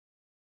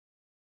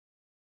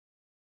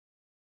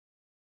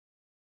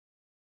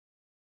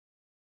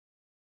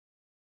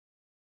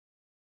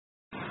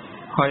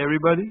Hi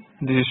everybody,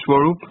 this is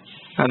Swaroop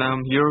and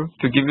I'm here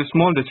to give you a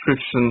small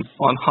description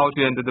on how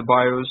to enter the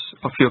BIOS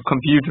of your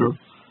computer.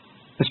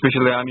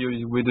 Especially I'm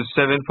using Windows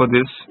 7 for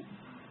this.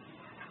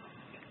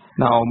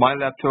 Now my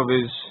laptop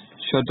is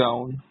shut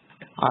down.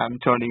 I'm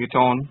turning it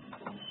on.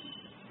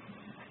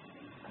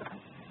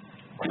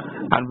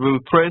 And we'll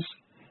press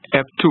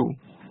F2.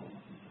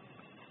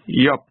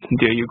 Yup,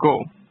 there you go.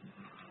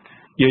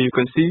 Here you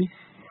can see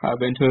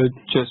I've entered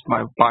just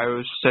my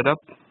BIOS setup.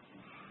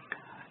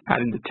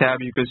 And in the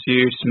tab you can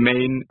see it's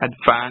main,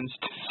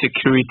 advanced,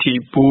 security,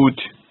 boot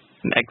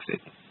and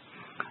exit.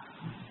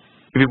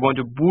 If you want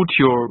to boot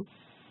your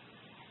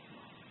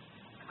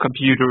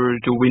computer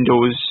to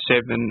Windows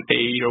 7,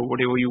 8 or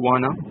whatever you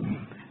wanna,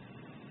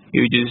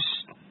 you just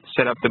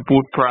set up the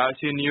boot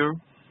priority in here.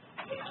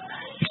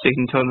 It's the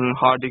internal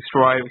hard disk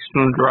drive,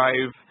 external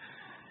drive,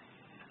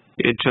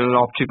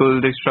 internal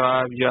optical disk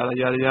drive, yada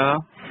yada yada.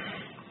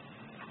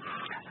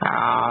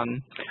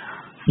 And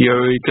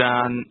here you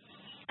can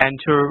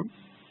enter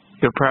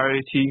your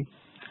priority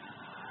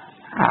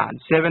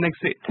and 7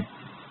 exit.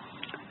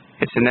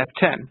 It's an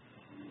F10.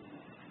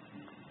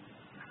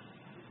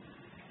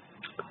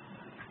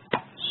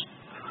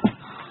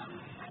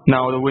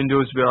 Now the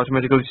Windows will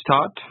automatically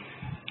start.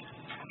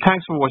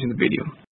 Thanks for watching the video.